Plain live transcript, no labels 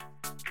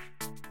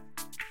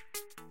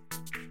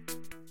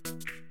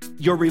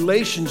Your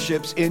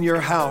relationships in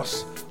your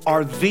house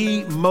are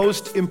the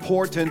most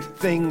important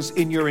things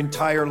in your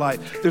entire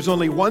life. There's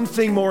only one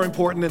thing more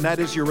important, and that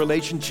is your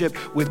relationship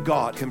with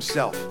God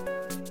Himself.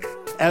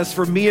 As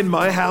for me and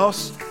my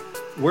house,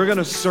 we're going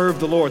to serve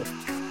the Lord.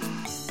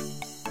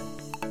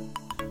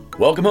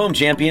 Welcome home,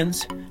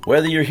 champions.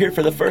 Whether you're here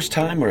for the first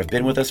time or have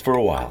been with us for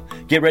a while,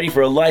 get ready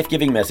for a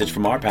life-giving message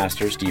from our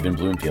pastor, Stephen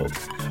Bloomfield.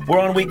 We're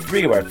on week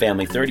 3 of our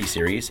Family 30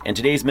 series, and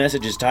today's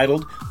message is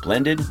titled,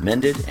 Blended,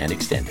 Mended, and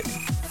Extended.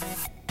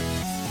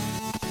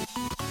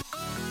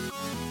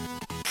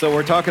 So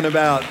we're talking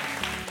about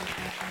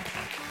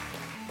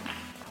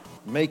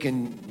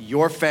making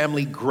your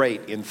family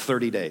great in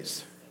 30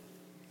 days.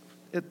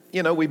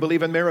 We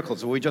believe in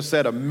miracles. We just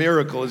said a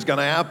miracle is going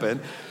to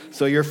happen.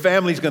 So your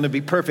family's going to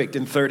be perfect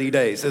in 30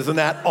 days. Isn't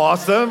that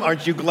awesome?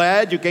 Aren't you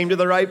glad you came to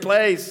the right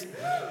place?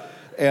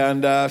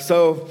 And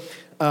so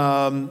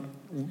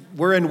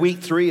we're in week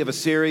 3 of a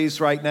series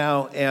right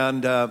now.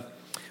 And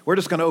we're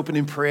just going to open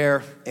in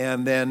prayer.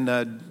 And then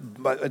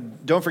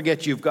but don't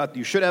forget,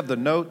 you should have the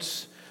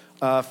notes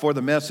for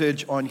the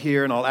message on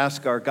here. And I'll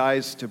ask our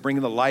guys to bring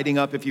the lighting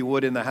up, if you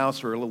would, in the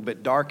house. We're a little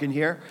bit dark in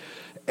here.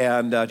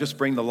 And just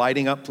bring the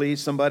lighting up,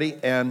 please, somebody.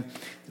 And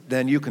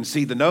then you can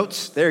see the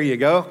notes. There you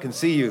go. Can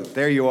see you.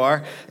 There you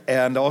are.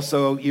 And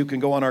also, you can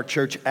go on our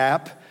church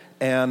app,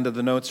 and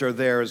the notes are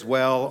there as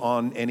well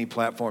on any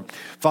platform.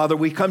 Father,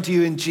 we come to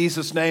you in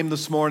Jesus' name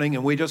this morning,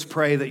 and we just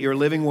pray that your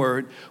living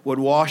word would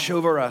wash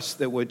over us,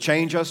 that would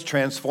change us,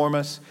 transform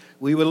us.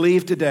 We will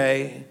leave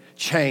today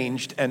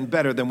changed and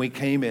better than we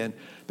came in,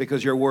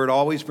 because your word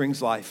always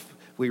brings life.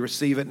 We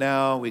receive it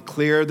now, we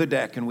clear the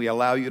deck, and we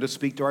allow you to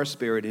speak to our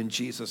spirit in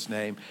Jesus'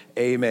 name.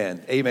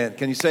 Amen. Amen.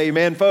 Can you say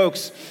amen,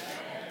 folks?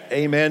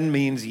 Amen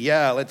means,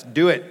 yeah, let's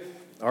do it.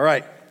 All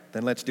right,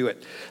 then let's do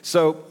it.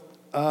 So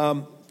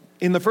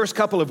in the first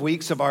couple of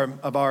weeks of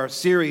our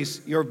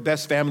series, Your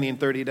Best Family in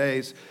 30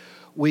 Days,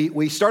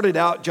 we started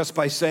out just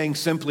by saying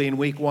simply in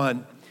week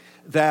 1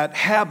 that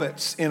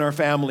habits in our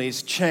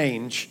families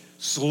change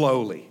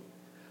slowly.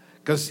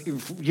 Because,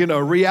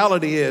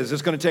 reality is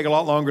it's going to take a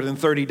lot longer than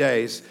 30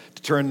 days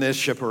to turn this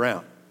ship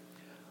around.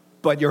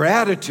 But your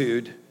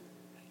attitude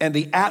and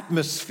the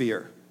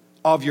atmosphere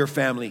of your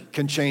family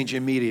can change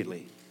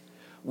immediately.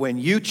 When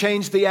you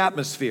change the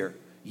atmosphere,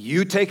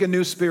 you take a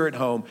new spirit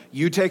home,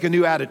 you take a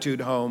new attitude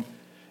home,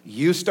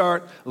 you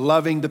start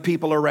loving the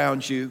people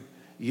around you,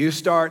 you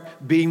start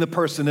being the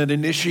person that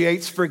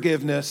initiates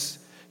forgiveness,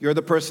 you're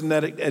the person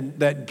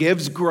that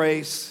gives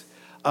grace,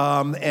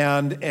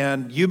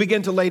 and you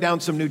begin to lay down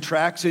some new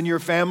tracks in your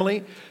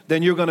family,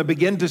 then you're going to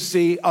begin to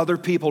see other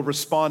people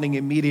responding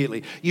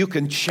immediately. You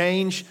can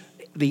change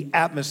the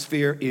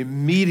atmosphere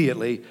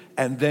immediately,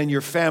 and then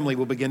your family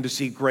will begin to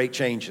see great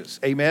changes.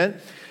 Amen?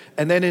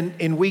 And then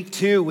in week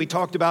 2, we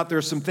talked about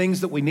there's some things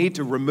that we need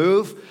to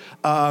remove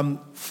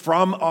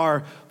from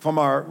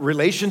our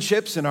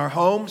relationships in our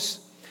homes.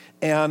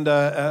 And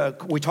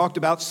we talked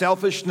about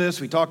selfishness.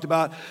 We talked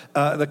about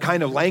the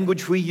kind of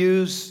language we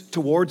use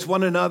towards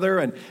one another,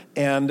 and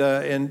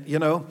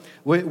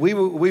we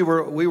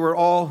were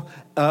all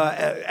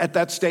at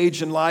that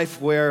stage in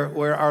life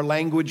where our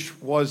language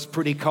was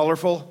pretty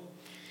colorful.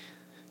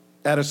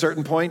 At a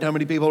certain point, how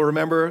many people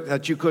remember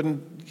that you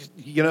couldn't,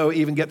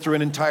 even get through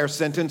an entire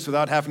sentence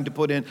without having to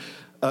put in,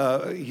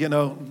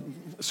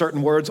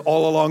 certain words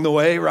all along the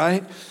way,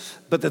 right?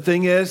 But the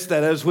thing is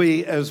that as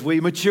we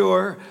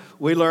mature,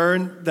 we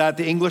learn that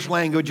the English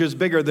language is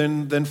bigger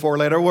than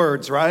 4-letter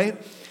words,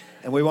 right?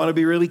 And we want to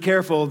be really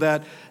careful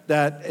that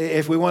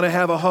if we want to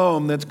have a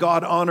home that's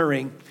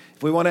God-honoring,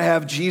 if we want to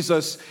have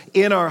Jesus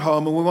in our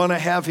home, and we want to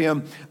have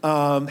Him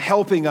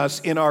helping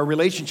us in our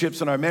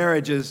relationships and our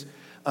marriages,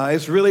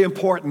 it's really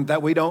important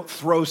that we don't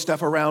throw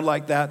stuff around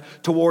like that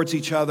towards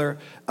each other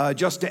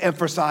just to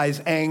emphasize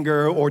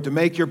anger or to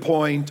make your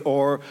point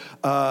or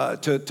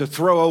to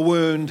throw a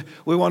wound.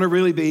 We want to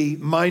really be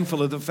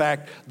mindful of the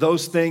fact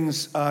those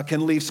things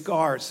can leave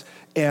scars.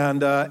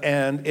 And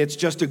it's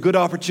just a good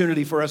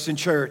opportunity for us in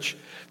church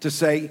to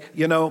say,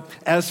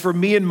 as for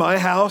me and my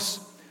house,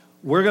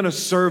 we're going to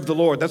serve the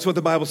Lord. That's what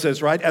the Bible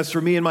says, right? As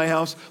for me and my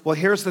house. Well,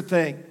 here's the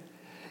thing.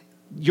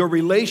 Your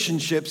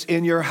relationships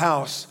in your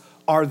house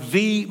are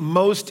the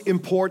most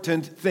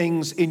important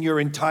things in your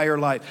entire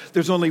life.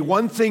 There's only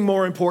one thing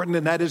more important,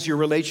 and that is your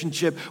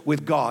relationship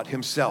with God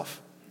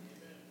Himself.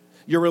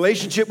 Your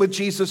relationship with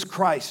Jesus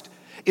Christ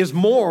is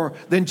more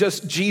than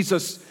just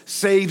Jesus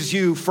saves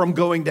you from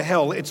going to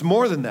hell. It's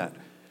more than that.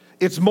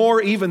 It's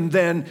more even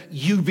than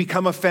you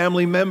become a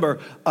family member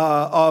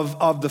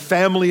of the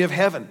family of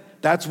heaven.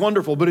 That's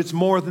wonderful, but it's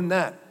more than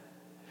that.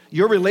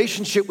 Your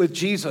relationship with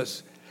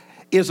Jesus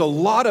is a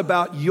lot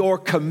about your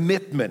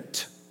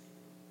commitment.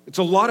 It's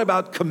a lot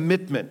about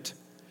commitment.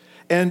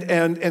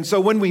 And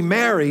so when we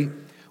marry,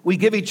 we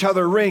give each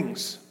other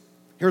rings.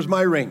 Here's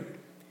my ring.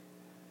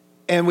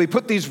 And we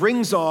put these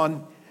rings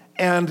on,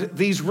 and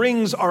these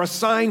rings are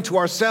assigned to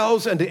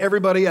ourselves and to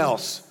everybody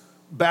else.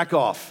 Back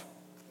off.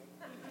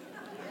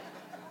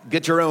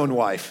 Get your own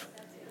wife.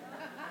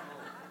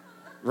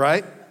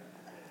 Right?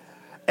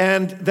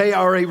 And they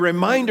are a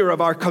reminder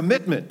of our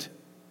commitment.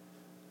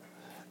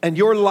 And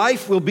your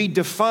life will be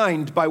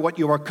defined by what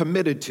you are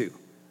committed to.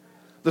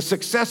 The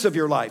success of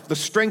your life, the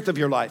strength of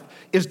your life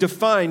is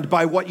defined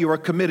by what you are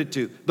committed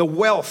to. The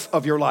wealth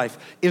of your life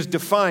is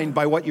defined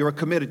by what you are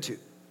committed to.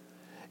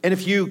 And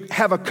if you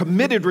have a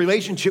committed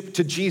relationship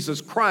to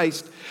Jesus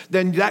Christ,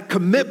 then that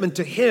commitment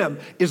to Him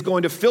is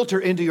going to filter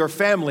into your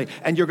family,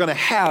 and you're going to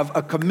have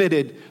a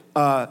committed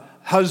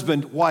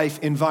husband-wife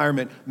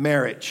environment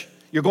marriage.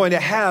 You're going to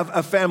have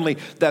a family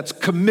that's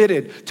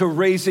committed to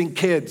raising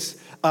kids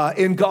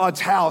in God's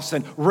house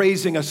and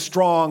raising a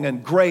strong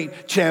and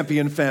great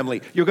champion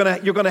family. You're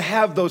gonna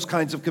have those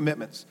kinds of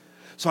commitments.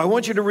 So I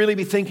want you to really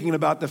be thinking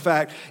about the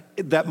fact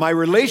that my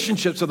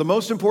relationships are the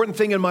most important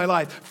thing in my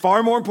life,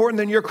 far more important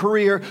than your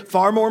career,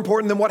 far more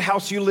important than what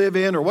house you live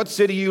in or what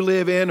city you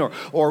live in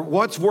or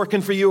what's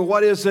working for you or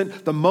what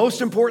isn't. The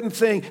most important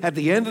thing at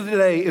the end of the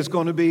day is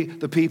going to be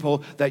the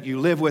people that you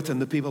live with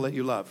and the people that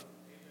you love.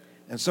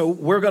 And so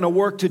we're going to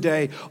work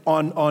today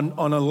on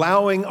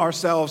allowing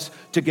ourselves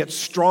to get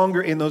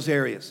stronger in those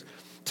areas.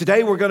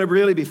 Today we're going to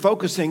really be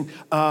focusing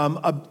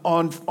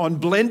on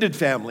blended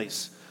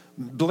families.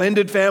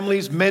 Blended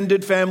families,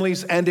 mended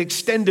families, and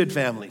extended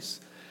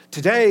families.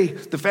 Today,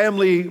 the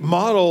family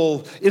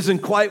model isn't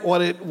quite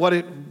what it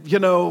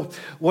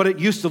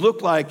used to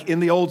look like in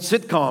the old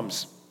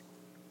sitcoms.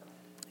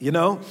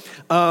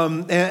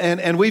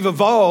 And we've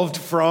evolved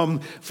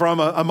from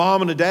a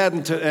mom and a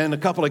dad and a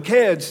couple of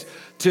kids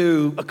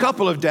to a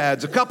couple of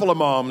dads, a couple of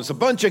moms, a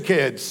bunch of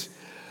kids.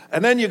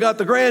 And then you got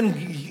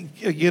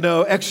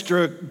the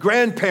extra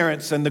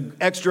grandparents and the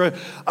extra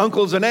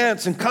uncles and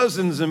aunts and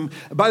cousins. And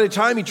by the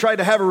time you try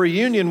to have a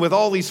reunion with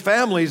all these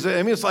families,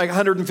 I mean, it's like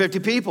 150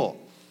 people.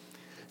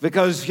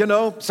 Because,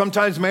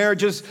 sometimes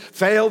marriages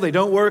fail, they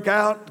don't work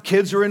out,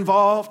 kids are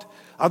involved.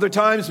 Other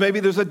times, maybe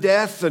there's a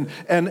death and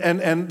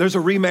there's a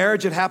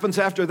remarriage that happens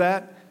after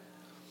that.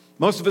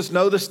 Most of us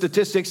know the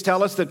statistics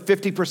tell us that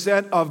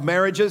 50% of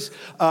marriages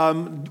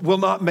will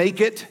not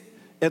make it.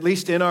 At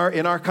least in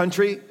our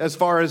country, as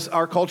far as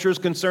our culture is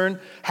concerned,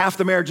 half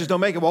the marriages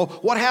don't make it. Well,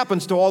 what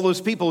happens to all those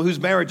people whose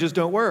marriages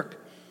don't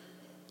work?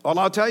 Well,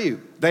 I'll tell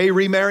you, they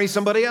remarry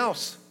somebody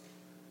else.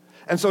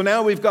 And so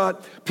now we've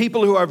got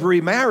people who have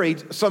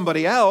remarried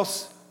somebody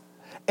else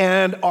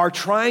and are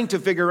trying to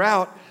figure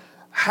out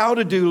how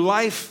to do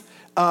life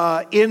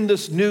in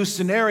this new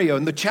scenario.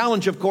 And the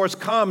challenge, of course,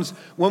 comes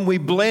when we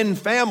blend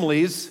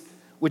families,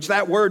 which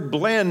that word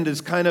blend is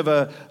kind of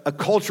a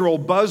cultural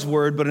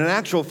buzzword, but in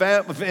actual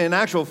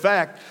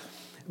fact,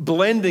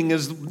 blending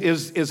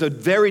is a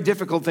very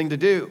difficult thing to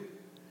do.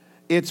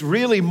 It's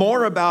really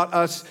more about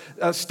us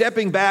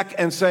stepping back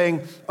and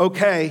saying,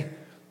 okay,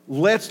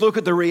 let's look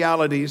at the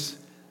realities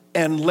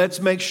and let's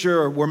make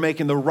sure we're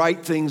making the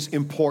right things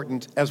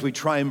important as we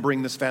try and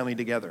bring this family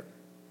together.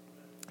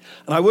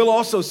 And I will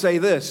also say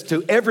this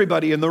to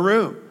everybody in the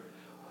room.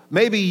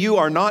 Maybe you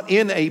are not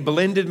in a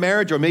blended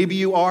marriage, or maybe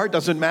you are,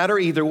 doesn't matter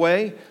either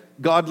way.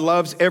 God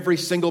loves every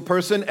single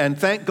person, and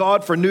thank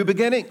God for new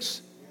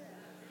beginnings.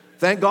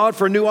 Thank God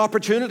for new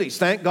opportunities.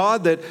 Thank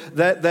God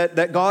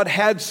that God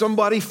had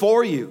somebody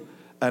for you.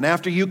 And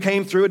after you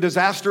came through a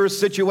disastrous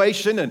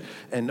situation,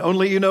 and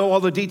only you know all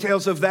the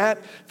details of that,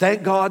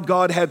 thank God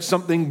God had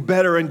something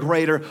better and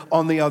greater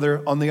on the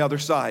other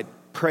side.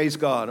 Praise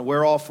God, and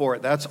we're all for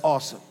it. That's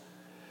awesome.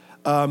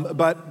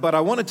 But I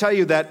want to tell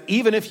you that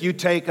even if you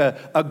take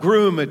a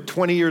groom at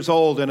 20 years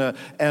old and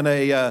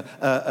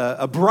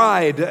a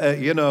bride,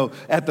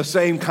 at the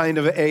same kind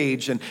of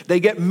age, and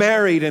they get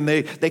married and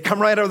they come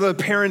right out of the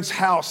parents'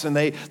 house and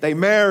they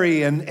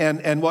marry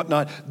and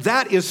whatnot,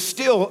 that is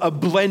still a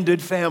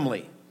blended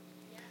family.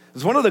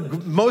 It's one of the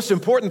most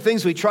important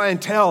things we try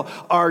and tell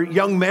our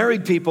young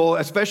married people,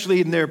 especially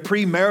in their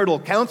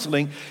premarital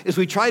counseling, is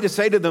we try to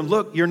say to them,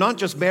 look, you're not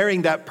just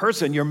marrying that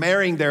person, you're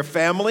marrying their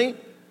family.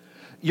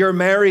 You're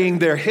marrying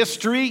their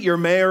history. You're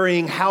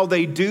marrying how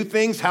they do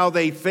things, how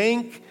they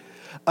think,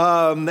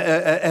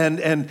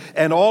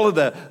 and all of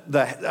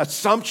the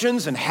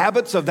assumptions and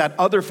habits of that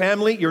other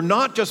family. You're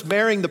not just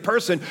marrying the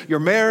person. You're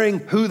marrying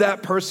who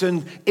that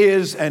person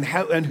is and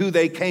who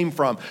they came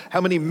from.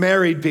 How many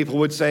married people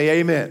would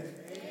say amen?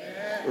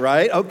 Amen.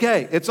 Right?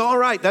 Okay. It's all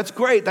right. That's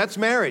great. That's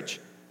marriage.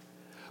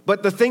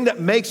 But the thing that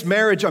makes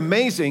marriage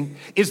amazing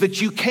is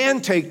that you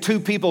can take two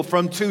people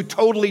from two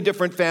totally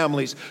different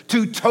families,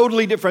 two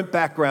totally different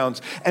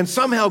backgrounds, and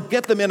somehow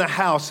get them in a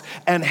house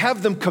and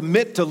have them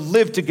commit to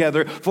live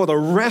together for the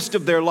rest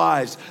of their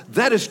lives.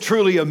 That is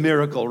truly a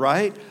miracle,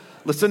 right?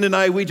 Lucinda and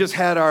I, we just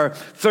had our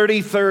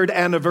 33rd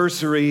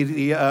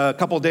anniversary a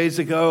couple days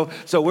ago.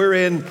 So we're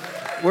in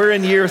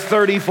year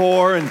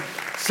 34, and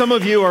some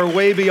of you are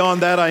way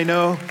beyond that, I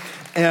know.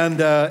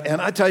 And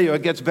I tell you,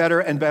 it gets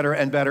better and better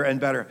and better and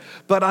better.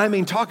 But I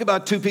mean, talk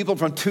about two people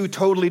from two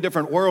totally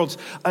different worlds.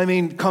 I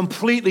mean,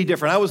 completely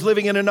different. I was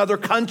living in another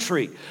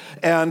country,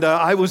 and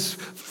I was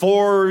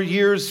 4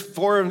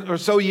 or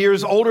so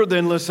years older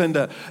than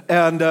Lucinda.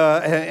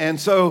 And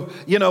so,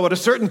 at a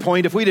certain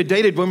point, if we'd have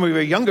dated when we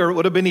were younger, it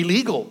would have been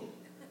illegal.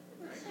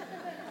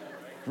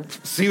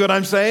 See what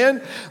I'm saying?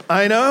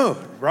 I know.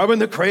 Rubbing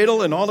the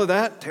cradle and all of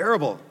that.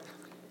 Terrible.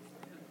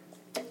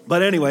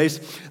 But anyways,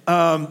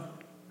 and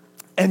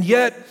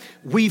yet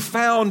we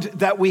found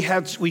that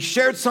we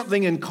shared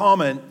something in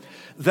common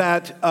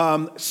that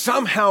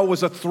somehow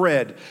was a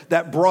thread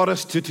that brought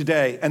us to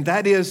today. And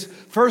that is,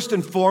 first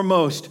and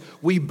foremost,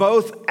 we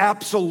both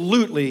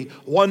absolutely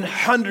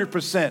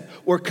 100%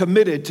 were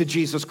committed to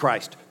Jesus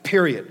Christ,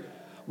 period.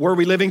 Were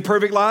we living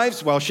perfect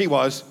lives? Well, she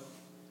was.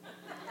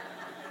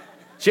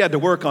 She had to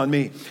work on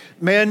me.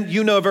 Men,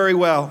 you know very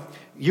well,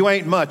 you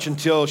ain't much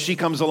until she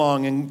comes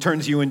along and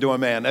turns you into a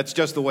man. That's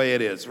just the way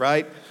it is,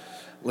 right?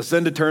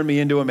 Lucinda turned me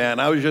into a man.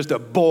 I was just a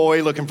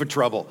boy looking for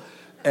trouble.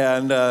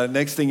 And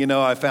next thing you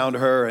know, I found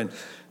her,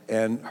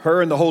 and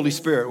her and the Holy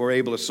Spirit were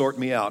able to sort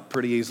me out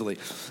pretty easily.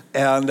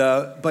 And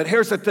but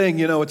here's the thing,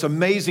 it's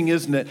amazing,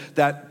 isn't it,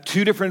 that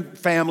two different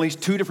families,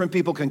 two different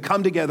people can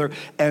come together,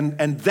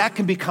 and that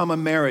can become a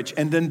marriage,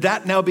 and then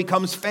that now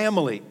becomes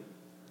family.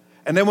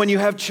 And then when you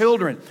have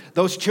children,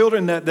 those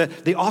children,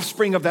 the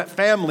offspring of that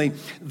family,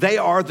 they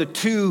are the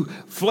two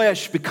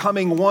flesh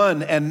becoming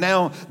one, and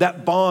now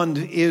that bond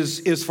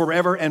is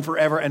forever and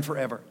forever and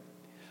forever.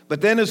 But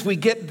then as we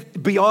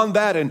get beyond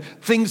that and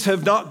things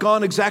have not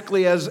gone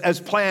exactly as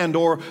planned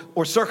or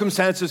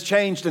circumstances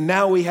changed, and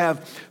now we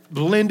have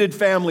blended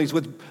families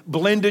with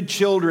blended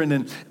children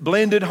and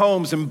blended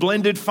homes and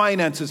blended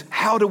finances,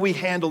 how do we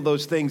handle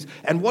those things?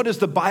 And what does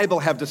the Bible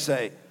have to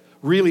say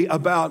really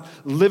about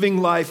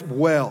living life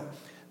well?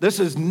 This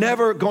is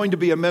never going to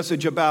be a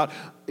message about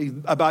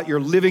your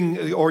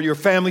living or your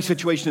family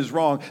situation is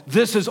wrong.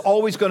 This is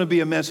always going to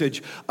be a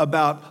message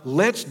about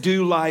let's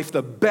do life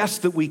the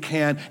best that we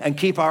can and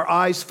keep our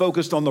eyes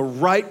focused on the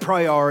right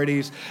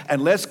priorities,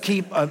 and let's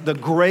keep the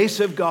grace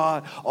of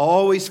God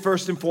always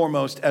first and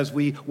foremost as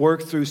we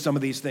work through some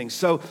of these things.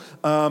 So,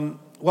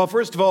 well,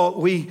 first of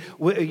all, we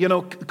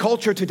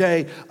culture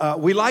today,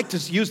 we like to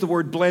use the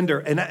word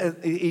blender. And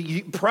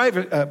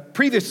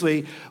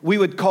previously, we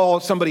would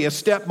call somebody a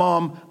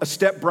stepmom, a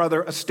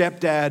stepbrother, a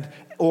stepdad,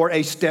 or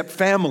a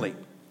stepfamily.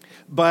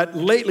 But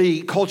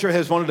lately, culture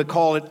has wanted to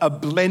call it a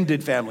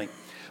blended family.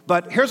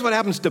 But here's what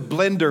happens to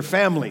blender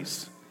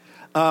families.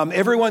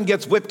 Everyone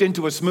gets whipped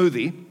into a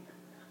smoothie.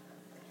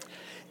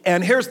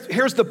 And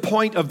here's the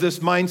point of this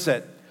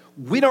mindset.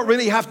 We don't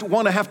really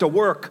want to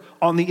work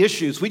on the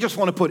issues. We just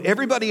want to put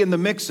everybody in the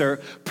mixer,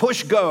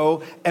 push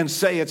go, and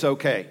say it's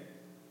okay.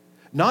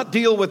 Not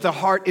deal with the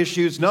heart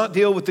issues, not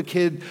deal with the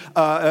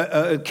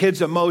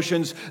kids'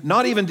 emotions,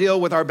 not even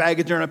deal with our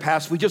baggage in our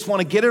past. We just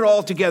want to get it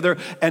all together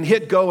and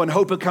hit go and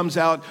hope it comes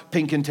out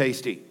pink and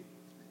tasty,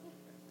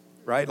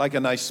 right? Like a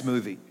nice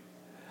smoothie.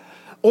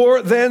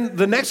 Or then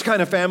the next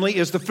kind of family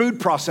is the food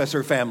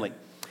processor family.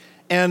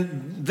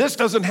 And this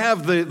doesn't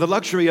have the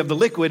luxury of the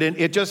liquid, and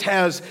it's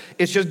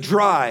just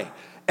dry.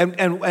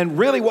 And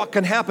really what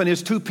can happen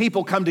is two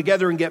people come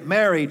together and get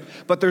married,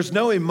 but there's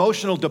no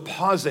emotional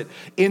deposit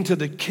into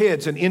the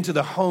kids and into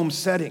the home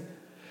setting.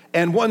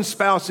 And one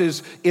spouse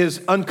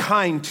is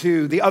unkind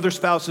to the other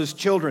spouse's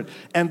children,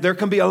 and there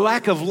can be a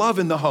lack of love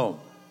in the home.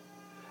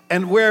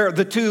 And where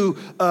the two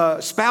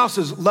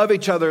spouses love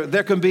each other,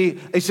 there can be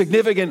a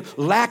significant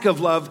lack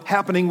of love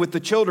happening with the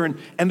children.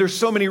 And there's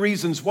so many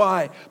reasons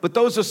why. But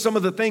those are some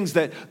of the things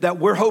that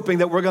we're hoping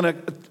that we're going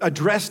to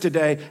address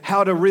today,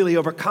 how to really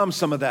overcome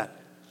some of that.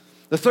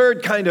 The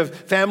third kind of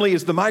family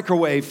is the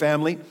microwave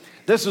family.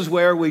 This is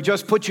where we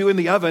just put you in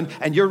the oven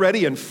and you're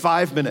ready in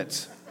 5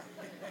 minutes.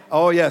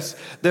 Oh, yes.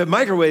 The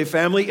microwave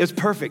family is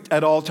perfect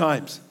at all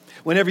times.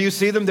 Whenever you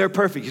see them, they're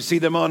perfect. You see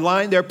them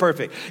online, they're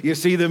perfect. You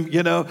see them,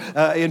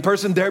 in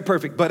person, they're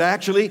perfect. But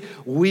actually,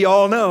 we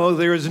all know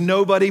there is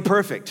nobody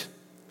perfect.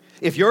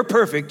 If you're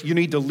perfect, you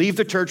need to leave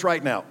the church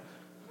right now.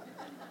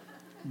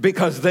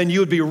 Because then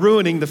you'd be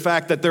ruining the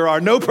fact that there are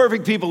no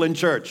perfect people in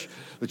church.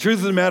 The truth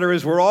of the matter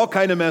is we're all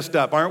kind of messed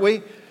up, aren't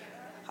we?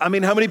 I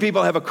mean, how many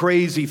people have a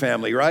crazy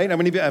family, right? How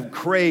many people have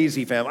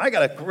crazy family? I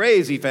got a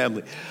crazy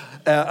family.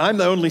 I'm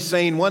the only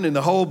sane one in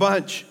the whole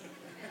bunch.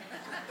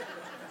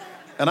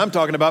 And I'm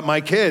talking about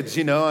my kids,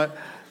 And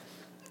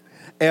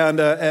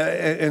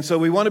so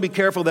we want to be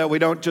careful that we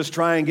don't just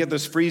try and get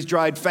this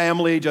freeze-dried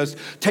family, just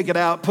take it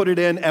out, put it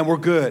in, and we're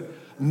good.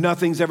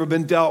 Nothing's ever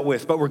been dealt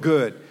with, but we're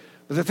good.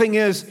 But the thing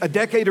is, a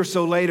decade or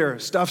so later,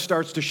 stuff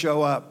starts to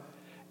show up.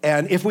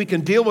 And if we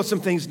can deal with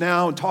some things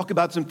now and talk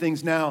about some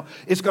things now,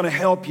 it's going to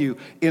help you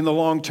in the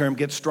long term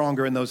get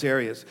stronger in those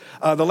areas.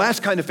 The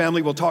last kind of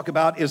family we'll talk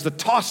about is the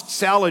tossed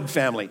salad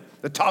family.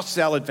 The tossed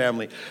salad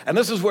family. And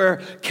this is where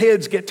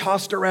kids get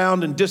tossed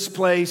around and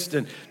displaced,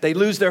 and they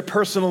lose their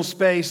personal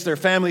space, their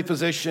family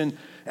position,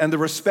 and the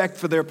respect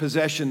for their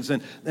possessions.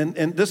 And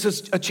this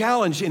is a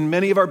challenge in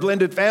many of our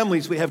blended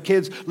families. We have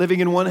kids living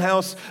in one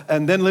house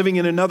and then living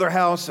in another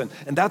house, and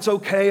that's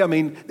okay. I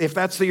mean, if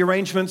that's the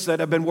arrangements that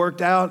have been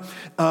worked out,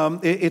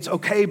 it's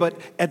okay. But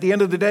at the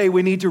end of the day,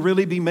 we need to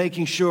really be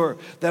making sure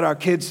that our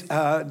kids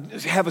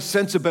have a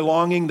sense of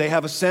belonging. They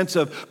have a sense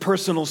of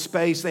personal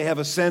space. They have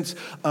a sense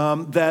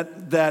that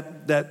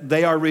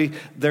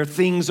their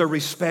things are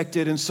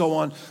respected and so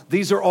on.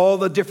 These are all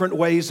the different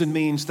ways and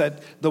means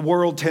that the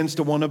world tends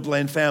to want to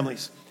blend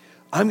families.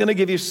 I'm going to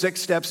give you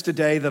 6 steps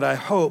today that I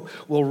hope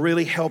will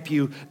really help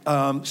you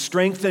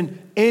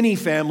strengthen any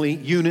family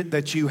unit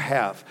that you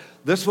have.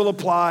 This will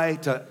apply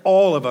to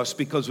all of us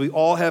because we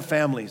all have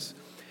families.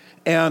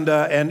 And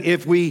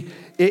if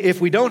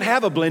we don't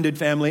have a blended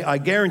family, I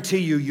guarantee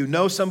you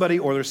know somebody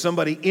or there's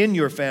somebody in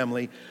your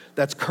family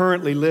that's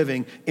currently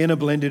living in a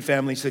blended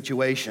family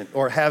situation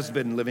or has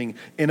been living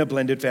in a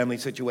blended family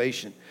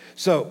situation.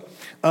 So,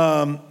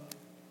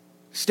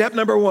 step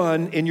number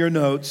 1 in your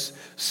notes,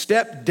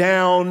 step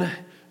down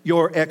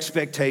your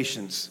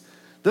expectations.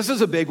 This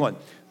is a big one.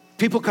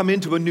 People come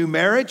into a new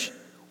marriage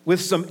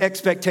with some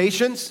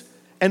expectations,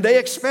 and they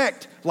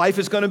expect life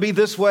is going to be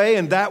this way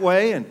and that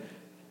way, and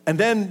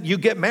then you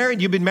get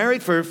married. You've been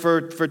married for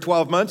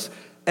 12 months,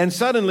 and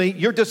suddenly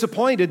you're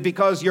disappointed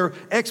because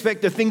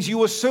the things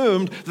you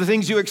assumed, the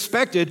things you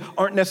expected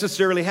aren't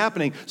necessarily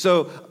happening.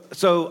 So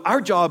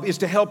our job is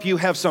to help you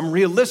have some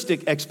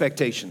realistic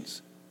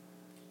expectations.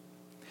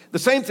 The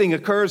same thing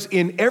occurs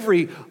in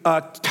every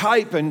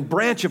type and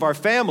branch of our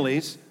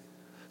families.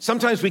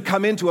 Sometimes we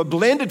come into a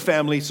blended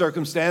family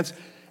circumstance,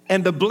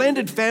 and the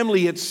blended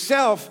family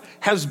itself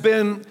has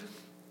been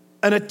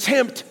an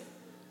attempt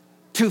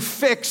to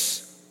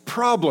fix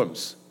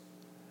problems.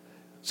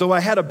 So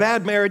I had a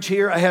bad marriage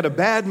here, I had a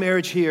bad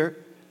marriage here.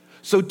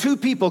 So 2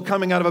 people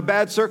coming out of a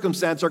bad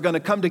circumstance are going to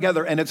come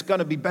together, and it's going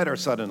to be better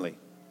suddenly.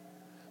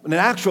 In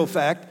actual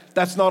fact,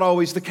 that's not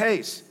always the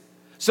case.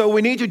 So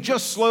we need to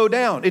just slow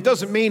down. It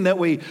doesn't mean that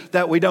we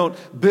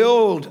don't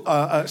build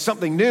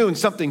something new and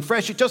something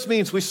fresh. It just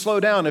means we slow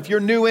down. If you're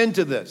new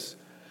into this,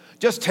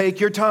 just take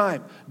your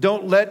time.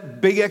 Don't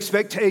let big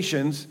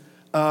expectations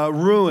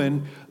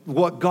ruin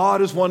what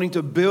God is wanting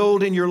to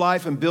build in your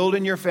life and build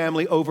in your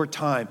family over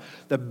time.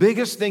 The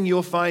biggest thing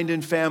you'll find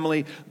in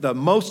family, the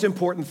most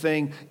important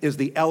thing, is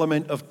the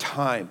element of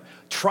time.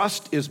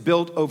 Trust is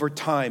built over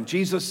time.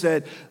 Jesus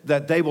said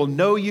that they will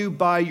know you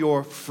by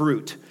your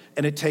fruit.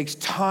 And it takes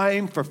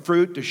time for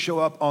fruit to show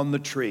up on the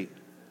tree.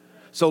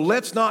 So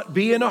let's not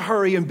be in a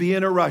hurry and be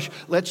in a rush.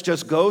 Let's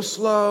just go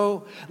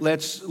slow.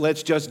 Let's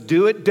just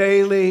do it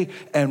daily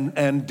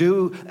and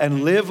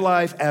live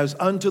life as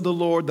unto the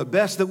Lord, the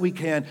best that we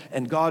can,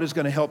 and God is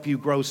going to help you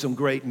grow some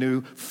great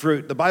new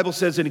fruit. The Bible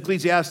says in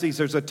Ecclesiastes,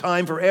 there's a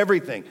time for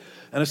everything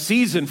and a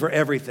season for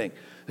everything.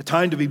 A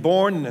time to be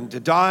born and to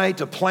die,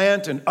 to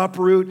plant and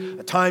uproot,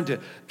 a time to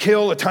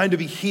kill, a time to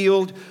be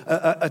healed,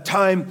 a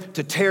time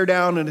to tear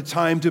down, and a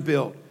time to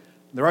build.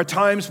 There are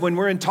times when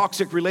we're in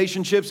toxic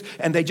relationships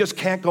and they just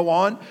can't go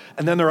on.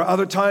 And then there are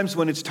other times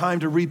when it's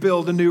time to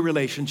rebuild a new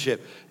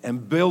relationship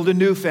and build a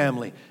new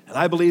family. And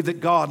I believe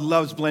that God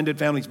loves blended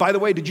families. By the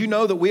way, did you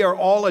know that we are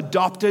all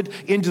adopted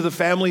into the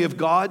family of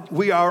God?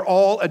 We are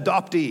all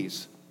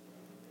adoptees.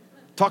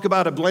 Talk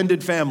about a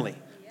blended family,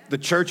 the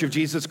Church of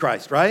Jesus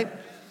Christ, right?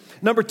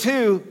 Number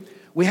 2,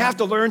 we have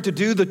to learn to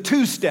do the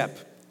 2-step.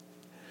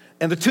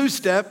 And the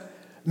 2-step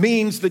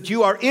means that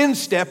you are in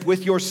step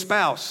with your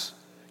spouse.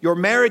 Your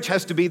marriage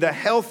has to be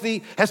healthy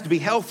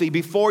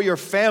before your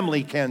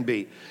family can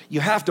be. You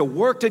have to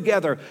work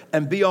together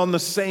and be on the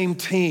same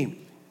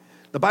team.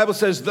 The Bible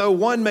says, though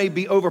one may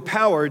be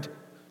overpowered,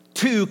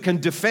 2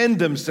 can defend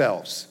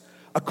themselves.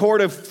 A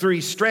cord of 3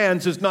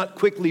 strands is not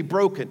quickly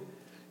broken.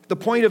 The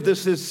point of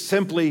this is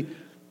simply,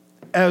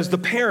 as the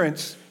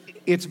parents,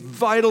 it's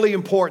vitally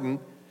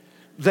important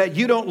that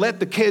you don't let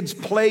the kids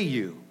play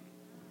you.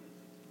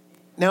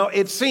 Now,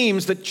 it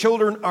seems that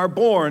children are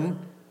born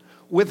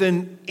with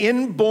an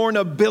inborn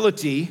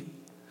ability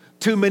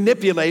to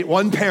manipulate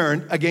one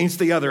parent against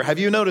the other. Have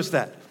you noticed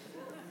that?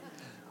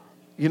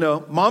 You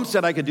know, mom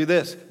said I could do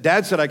this.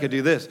 Dad said I could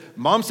do this.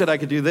 Mom said I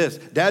could do this.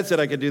 Dad said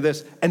I could do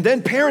this. And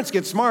then parents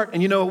get smart,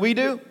 and you know what we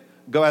do?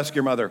 Go ask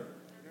your mother.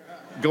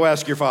 Go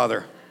ask your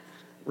father.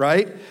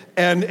 Right?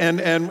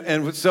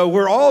 And so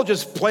we're all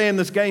just playing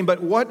this game.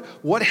 But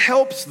what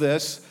helps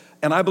this,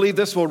 and I believe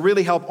this will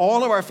really help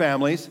all of our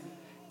families,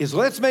 is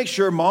let's make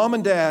sure mom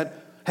and dad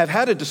have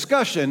had a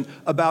discussion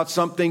about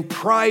something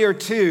prior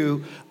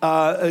to,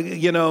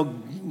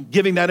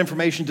 giving that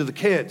information to the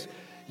kids.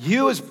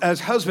 You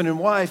as husband and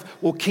wife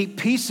will keep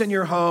peace in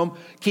your home,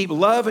 keep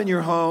love in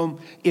your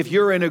home if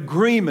you're in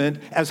agreement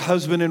as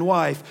husband and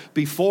wife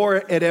before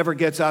it ever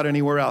gets out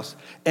anywhere else.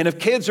 And if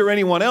kids or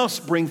anyone else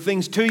bring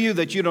things to you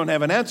that you don't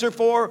have an answer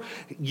for,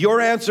 your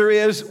answer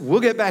is,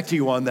 we'll get back to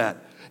you on that.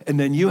 And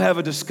then you have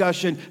a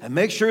discussion and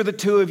make sure the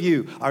 2 of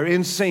you are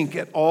in sync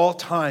at all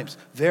times.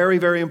 Very,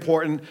 very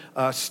important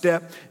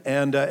step.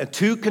 And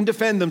 2 can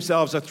defend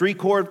themselves. A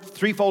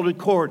 3-folded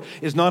cord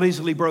is not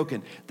easily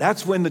broken.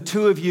 That's when the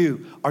 2 of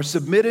you are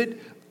submitted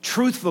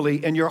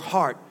truthfully in your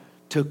heart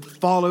to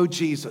follow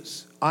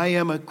Jesus. I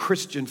am a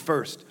Christian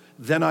first,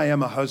 then I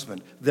am a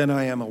husband, then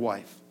I am a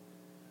wife.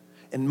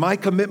 And my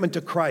commitment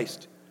to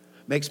Christ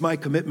makes my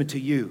commitment to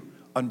you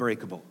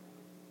unbreakable.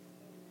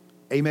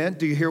 Amen?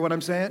 Do you hear what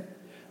I'm saying?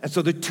 And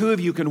so the 2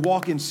 of you can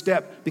walk in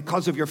step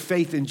because of your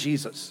faith in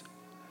Jesus.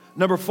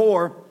 Number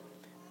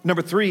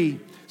 3,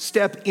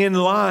 step in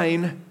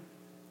line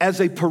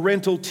as a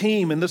parental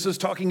team. And this is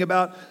talking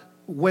about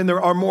when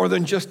there are more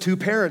than just 2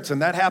 parents,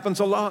 and that happens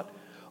a lot.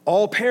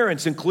 All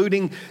parents,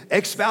 including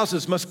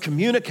ex-spouses, must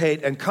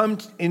communicate and come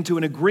into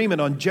an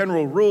agreement on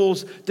general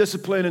rules,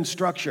 discipline, and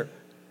structure.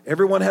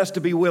 Everyone has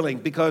to be willing,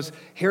 because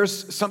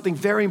here's something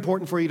very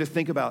important for you to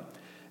think about.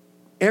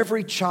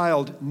 Every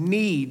child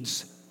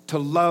needs to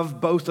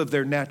love both of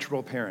their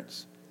natural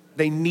parents.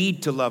 They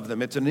need to love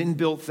them. It's an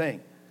inbuilt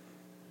thing.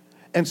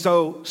 And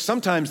so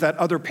sometimes that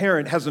other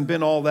parent hasn't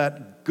been all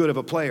that good of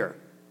a player.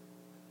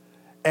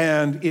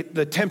 And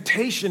the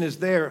temptation is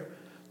there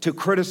to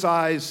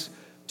criticize,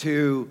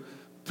 to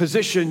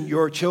position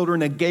your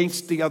children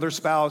against the other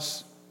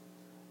spouse.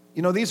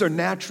 You know, these are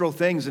natural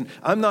things, and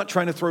I'm not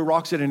trying to throw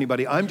rocks at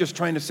anybody. I'm just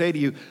trying to say to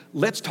you,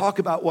 let's talk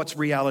about what's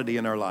reality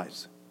in our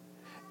lives.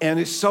 And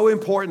it's so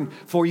important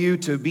for you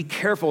to be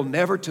careful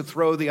never to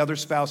throw the other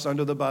spouse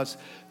under the bus.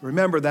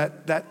 Remember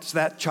that's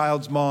that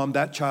child's mom,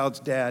 that child's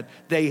dad.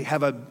 They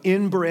have an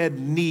inbred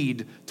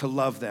need to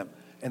love them,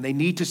 and they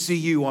need to see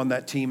you on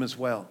that team as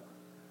well.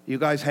 You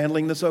guys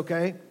handling this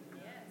okay?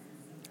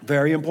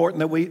 Very important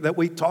that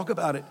we talk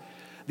about it.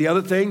 The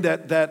other thing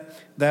that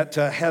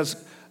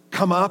has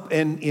come up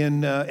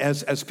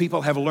as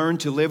people have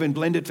learned to live in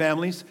blended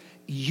families,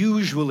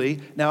 usually,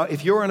 now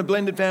if you're in a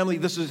blended family,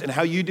 and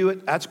how you do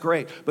it, that's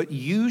great. But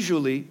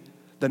usually,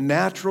 the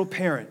natural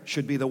parent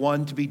should be the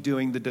one to be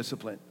doing the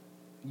discipline.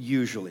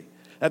 Usually.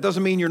 That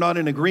doesn't mean you're not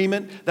in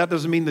agreement. That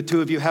doesn't mean the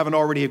two of you haven't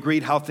already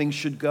agreed how things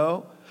should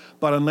go.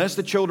 But unless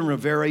the children are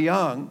very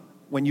young,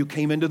 when you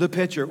came into the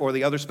picture or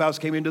the other spouse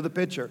came into the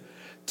picture,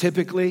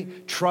 typically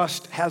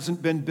trust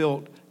hasn't been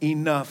built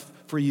enough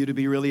for you to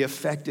be really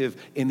effective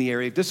in the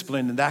area of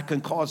discipline. And that can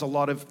cause a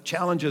lot of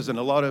challenges and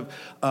a lot of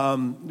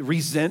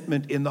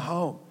resentment in the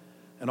home.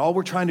 And all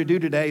we're trying to do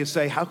today is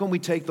say, how can we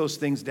take those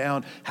things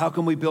down? How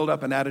can we build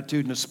up an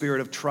attitude and a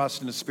spirit of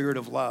trust and a spirit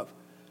of love?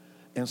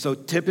 And so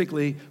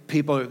typically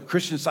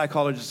Christian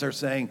psychologists are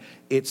saying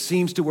it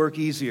seems to work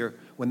easier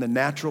when the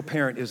natural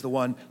parent is the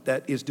one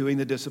that is doing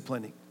the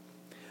disciplining.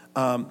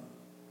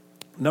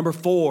 Number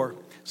 4,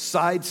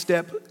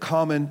 sidestep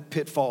common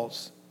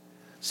pitfalls.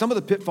 Some of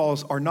the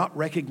pitfalls are not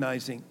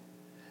recognizing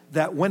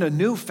that when a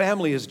new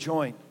family is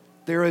joined,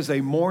 there is a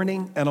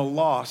mourning and a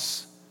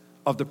loss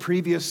of the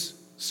previous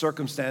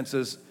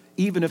circumstances,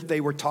 even if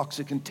they were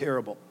toxic and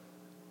terrible.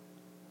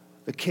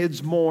 The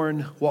kids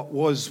mourn what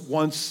was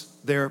once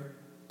their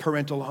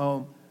parental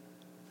home.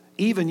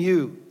 Even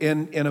you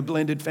in a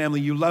blended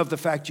family, you love the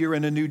fact you're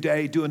in a new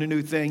day, doing a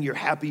new thing, you're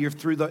happy, you're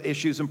through the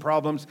issues and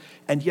problems,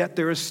 and yet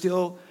there is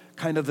still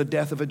kind of the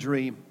death of a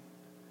dream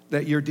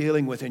that you're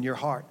dealing with in your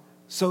heart.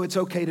 So it's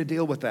okay to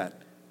deal with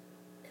that.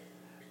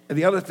 And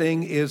the other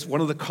thing is,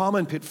 one of the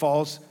common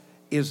pitfalls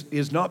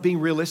is not being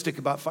realistic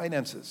about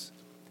finances.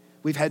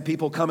 We've had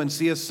people come and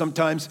see us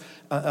sometimes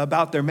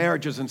about their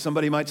marriages, and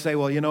somebody might say,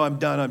 well, you know, I'm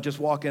done. I'm just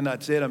walking.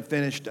 That's it. I'm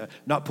finished.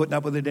 Not putting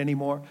up with it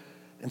anymore.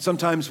 And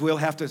sometimes we'll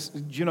have to,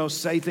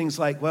 say things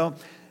like, well,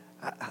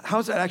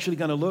 how's that actually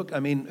going to look? I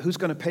mean, who's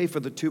going to pay for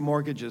the 2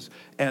 mortgages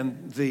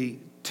and the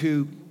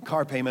 2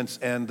 car payments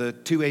and the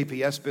 2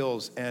 APS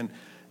bills? And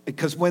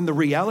because when the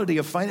reality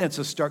of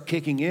finances start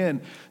kicking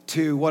in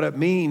to what it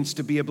means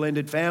to be a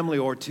blended family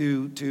or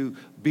to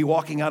be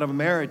walking out of a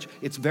marriage,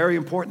 it's very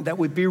important that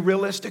we be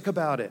realistic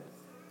about it.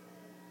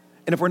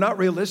 And if we're not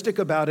realistic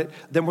about it,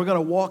 then we're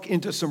going to walk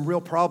into some real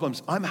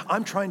problems.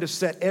 I'm trying to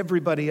set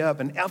everybody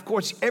up. And of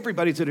course,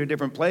 everybody's at a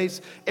different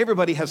place.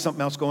 Everybody has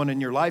something else going in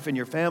your life and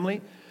your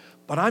family.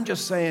 But I'm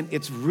just saying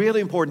it's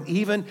really important,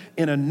 even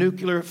in a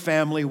nuclear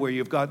family where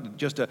you've got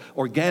just an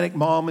organic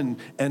mom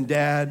and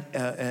dad,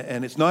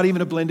 and it's not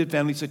even a blended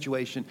family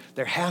situation,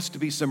 there has to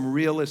be some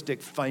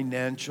realistic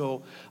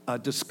financial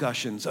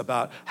discussions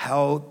about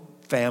how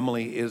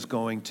family is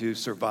going to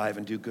survive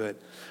and do good.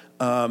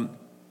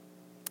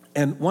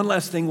 And one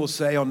last thing we'll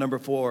say on number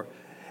 4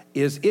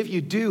 is, if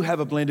you do have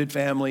a blended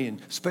family, and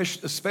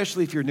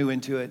especially if you're new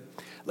into it,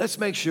 let's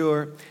make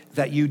sure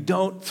that you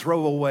don't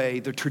throw away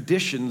the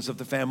traditions of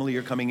the family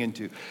you're coming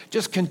into.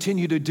 Just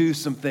continue to do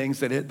some things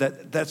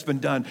that's been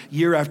done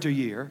year after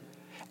year,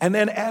 and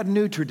then add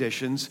new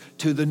traditions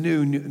to the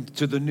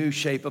new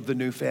shape of the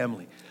new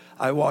family.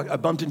 I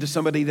bumped into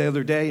somebody the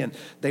other day, and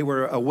they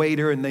were a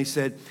waiter, and they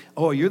said,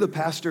 oh, you're the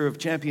pastor of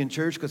Champion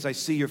Church because I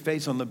see your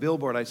face on the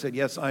billboard. I said,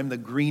 yes, I'm the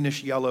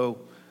greenish-yellow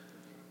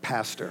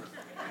pastor.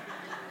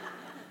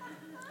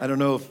 I don't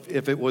know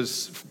if it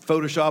was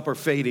Photoshop or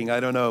fading,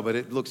 I don't know, but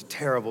it looks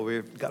terrible.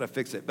 We've got to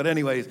fix it. But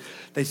anyways,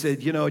 they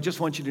said, I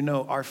just want you to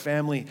know our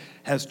family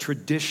has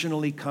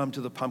traditionally come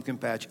to the pumpkin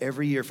patch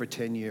every year for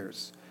 10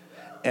 years.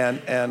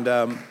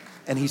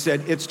 And he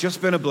said, it's just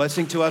been a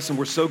blessing to us, and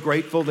we're so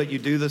grateful that you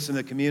do this in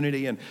the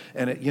community, and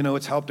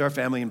it's helped our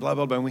family, and blah,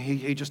 blah, blah. And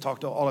he just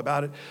talked all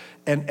about it.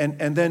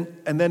 And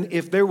then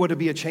if there were to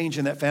be a change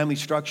in that family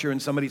structure,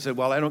 and somebody said,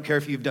 well, I don't care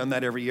if you've done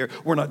that every year,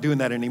 we're not doing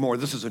that anymore,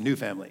 this is a new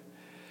family.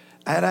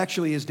 That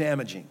actually is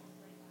damaging.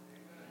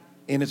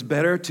 And it's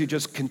better to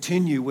just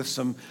continue with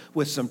some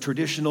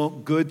traditional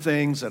good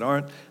things that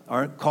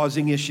aren't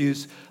causing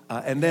issues,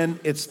 and then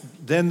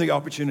the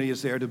opportunity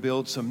is there to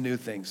build some new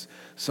things.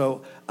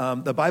 So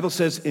the Bible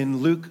says in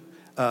Luke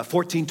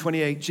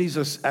 14:28,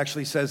 Jesus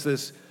actually says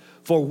this: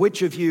 For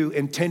which of you,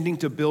 intending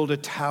to build a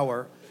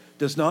tower,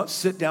 does not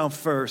sit down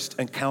first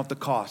and count the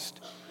cost,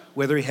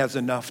 whether he has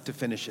enough to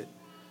finish it?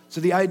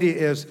 So the idea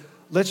is,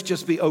 let's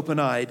just be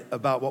open-eyed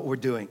about what we're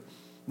doing.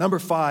 Number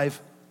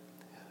 5,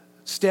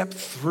 step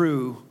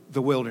through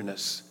the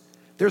wilderness.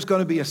 There's going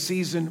to be a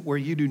season where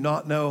you do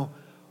not know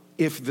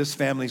if this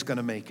family's going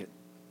to make it.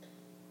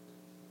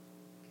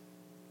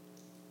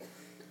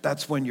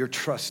 That's when your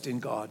trust in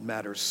God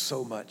matters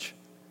so much.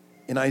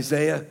 In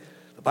Isaiah,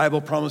 the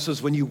Bible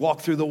promises, when you walk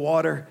through the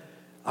water,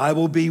 I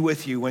will be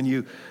with you.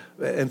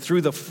 And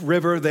through the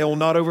river, they will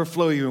not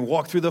overflow you. And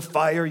walk through the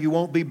fire, you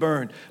won't be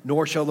burned,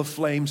 nor shall the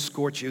flames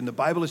scorch you. And the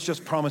Bible is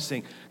just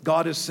promising.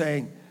 God is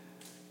saying,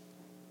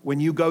 when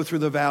you go through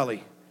the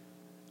valley,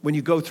 when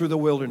you go through the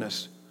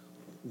wilderness,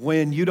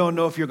 when you don't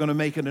know if you're going to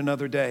make it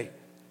another day,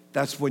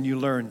 that's when you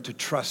learn to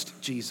trust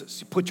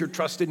Jesus. You put your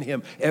trust in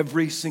him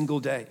every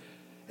single day.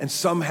 And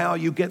somehow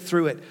you get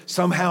through it.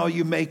 Somehow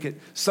you make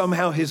it.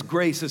 Somehow his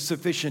grace is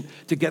sufficient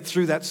to get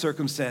through that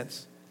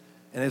circumstance.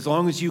 And as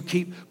long as you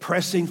keep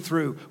pressing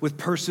through with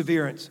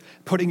perseverance,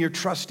 putting your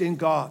trust in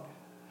God,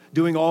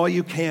 doing all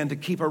you can to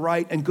keep a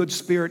right and good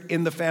spirit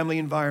in the family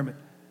environment,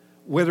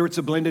 whether it's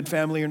a blended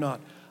family or not,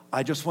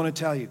 I just want to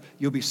tell you,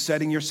 you'll be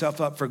setting yourself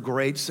up for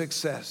great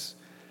success.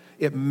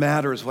 It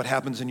matters what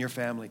happens in your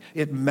family.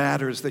 It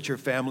matters that your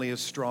family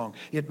is strong.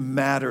 It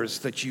matters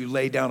that you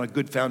lay down a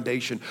good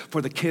foundation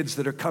for the kids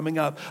that are coming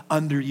up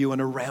under you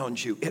and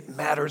around you. It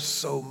matters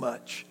so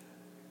much.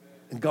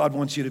 And God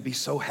wants you to be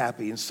so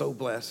happy and so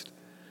blessed.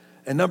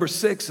 And number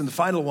 6, and the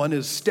final one,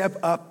 is step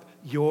up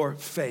your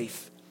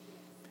faith.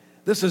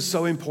 This is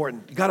so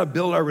important. You got to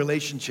build our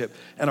relationship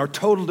and our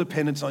total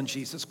dependence on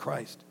Jesus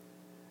Christ.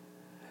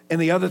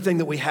 And the other thing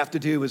that we have to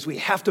do is we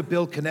have to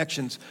build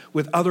connections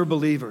with other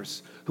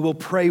believers who will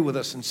pray with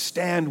us and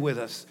stand with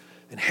us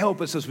and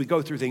help us as we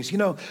go through things. You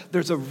know,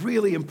 there's a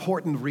really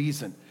important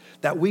reason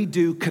that we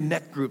do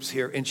connect groups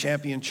here in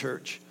Champion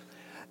Church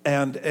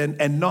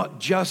and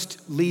not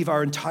just leave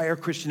our entire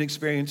Christian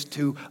experience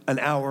to an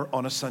hour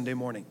on a Sunday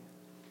morning.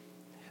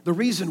 The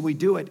reason we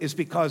do it is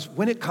because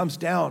when it comes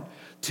down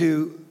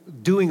to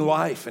doing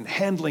life and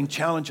handling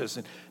challenges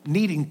and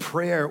needing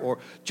prayer or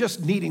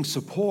just needing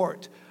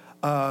support,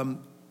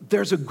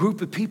 there's a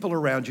group of people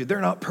around you. They're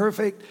not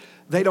perfect.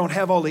 They don't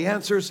have all the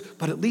answers,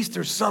 but at least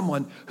there's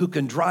someone who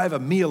can drive a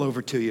meal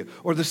over to you,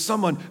 or there's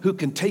someone who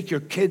can take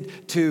your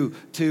kid to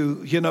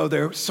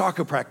their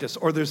soccer practice,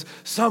 or there's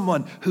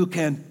someone who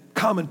can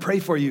come and pray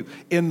for you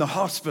in the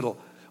hospital,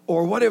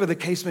 or whatever the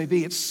case may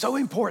be. It's so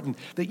important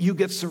that you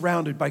get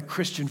surrounded by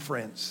Christian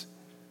friends.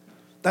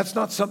 That's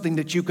not something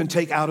that you can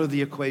take out of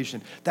the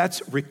equation.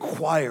 That's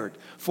required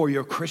for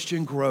your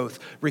Christian growth,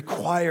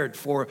 required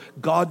for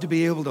God to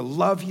be able to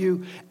love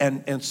you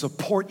and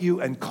support you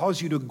and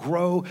cause you to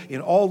grow in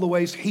all the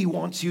ways he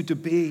wants you to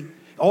be.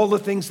 All the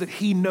things that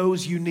he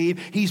knows you need,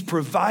 he's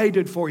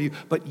provided for you,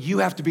 but you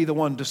have to be the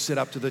one to sit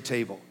up to the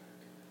table.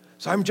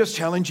 So I'm just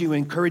challenging you,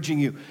 encouraging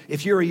you,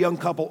 if you're a young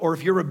couple or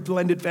if you're a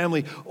blended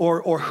family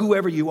or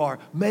whoever you are,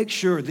 make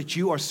sure that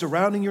you are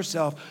surrounding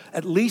yourself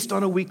at least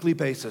on a weekly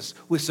basis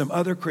with some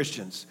other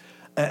Christians.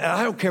 And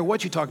I don't care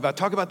what you talk about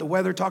the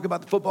weather, talk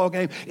about the football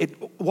game.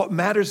 What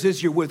matters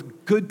is you're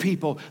with good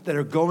people that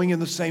are going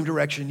in the same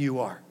direction you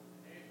are.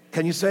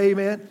 Can you say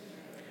amen?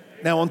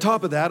 Now, on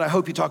top of that, I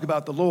hope you talk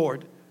about the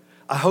Lord.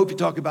 I hope you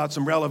talk about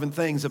some relevant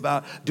things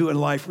about doing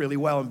life really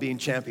well and being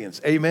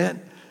champions.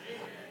 Amen?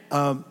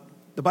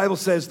 The Bible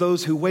says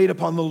those who wait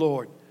upon the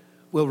Lord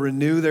will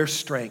renew their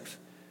strength.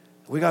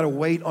 We got to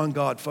wait on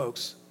God,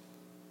 folks.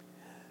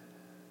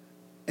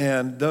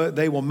 And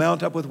they will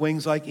mount up with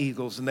wings like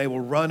eagles, and they will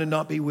run and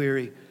not be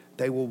weary.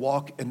 They will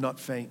walk and not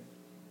faint.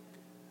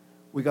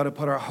 We got to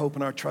put our hope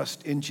and our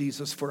trust in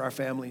Jesus for our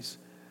families.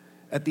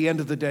 At the end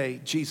of the day,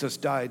 Jesus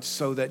died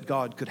so that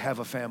God could have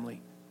a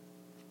family.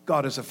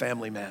 God is a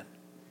family man.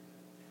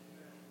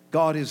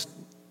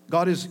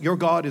 Your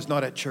God is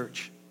not at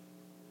church.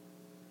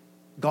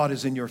 God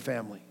is in your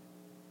family.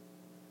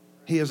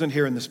 He isn't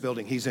here in this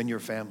building. He's in your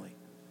family.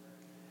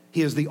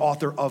 He is the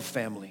author of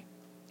family.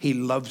 He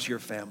loves your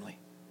family.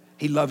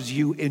 He loves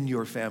you in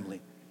your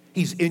family.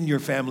 He's in your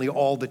family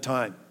all the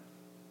time.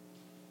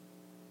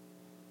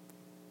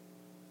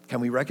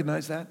 Can we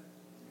recognize that?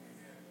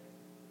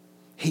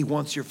 He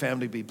wants your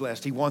family to be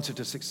blessed. He wants it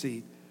to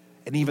succeed.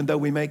 And even though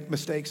we make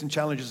mistakes and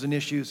challenges and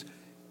issues,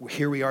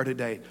 here we are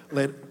today.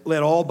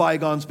 Let all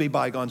bygones be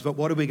bygones. But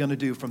what are we going to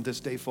do from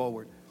this day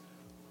forward?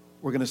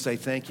 We're going to say,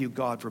 thank you,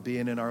 God, for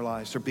being in our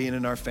lives, for being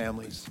in our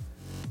families,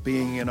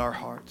 being in our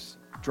hearts,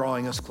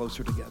 drawing us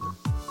closer together.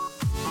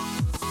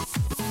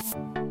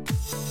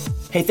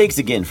 Hey, thanks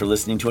again for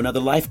listening to another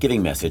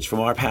life-giving message from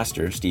our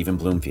pastor, Stephen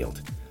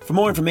Bloomfield. For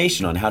more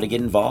information on how to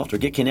get involved or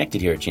get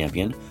connected here at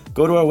Champion,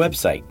 go to our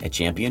website at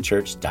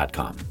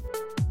championchurch.com.